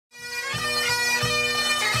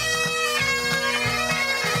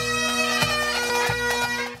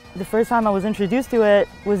The first time I was introduced to it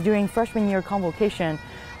was during freshman year convocation,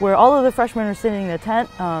 where all of the freshmen were sitting in the tent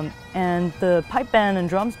and the pipe band and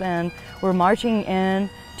drums band were marching in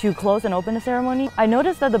to close and open the ceremony. I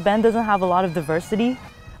noticed that the band doesn't have a lot of diversity.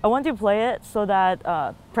 I want to play it so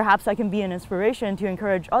that perhaps I can be an inspiration to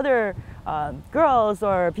encourage other girls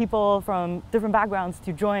or people from different backgrounds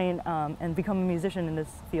to join and become a musician in this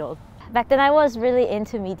field. Back then I was really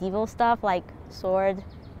into medieval stuff like sword,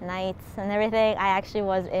 knights and everything. I actually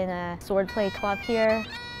was in a swordplay club here.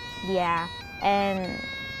 Yeah, and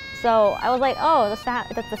so I was like, oh, the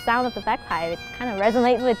sound of the bagpipe, it kind of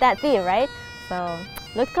resonates with that theme, right? So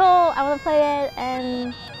looked cool, I want to play it,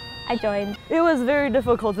 and I joined. It was very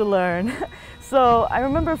difficult to learn. So I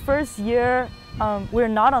remember first year, we're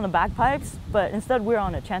not on the bagpipes, but instead we're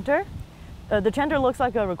on a chanter. The chanter looks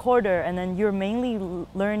like a recorder, and then you're mainly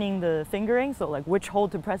learning the fingering, so like which hole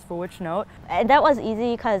to press for which note. And that was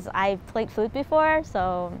easy because I played flute before,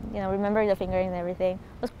 so remembering the fingering and everything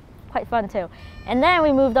was quite fun too. And then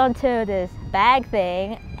we moved on to this bag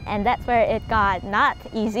thing, and that's where it got not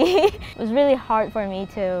easy. It was really hard for me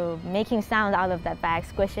to making sound out of that bag,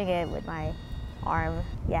 squishing it with my arm.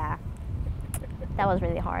 Yeah, that was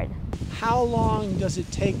really hard. How long does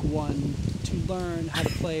it take one to learn how to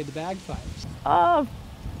play the bagpipes?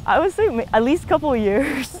 I would say at least a couple of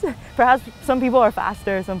years. Perhaps some people are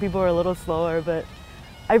faster, some people are a little slower, but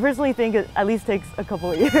I personally think it at least takes a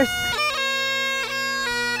couple of years.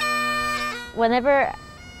 Whenever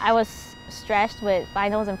I was stressed with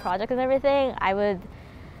finals and projects and everything, I would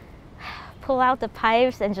pull out the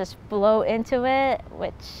pipes and just blow into it,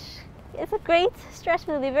 which is a great stress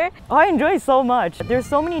reliever. Oh, I enjoy it so much. There's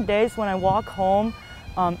so many days when I walk home,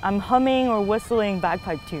 I'm humming or whistling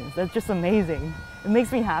bagpipe tunes. That's just amazing. It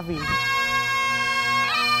makes me happy.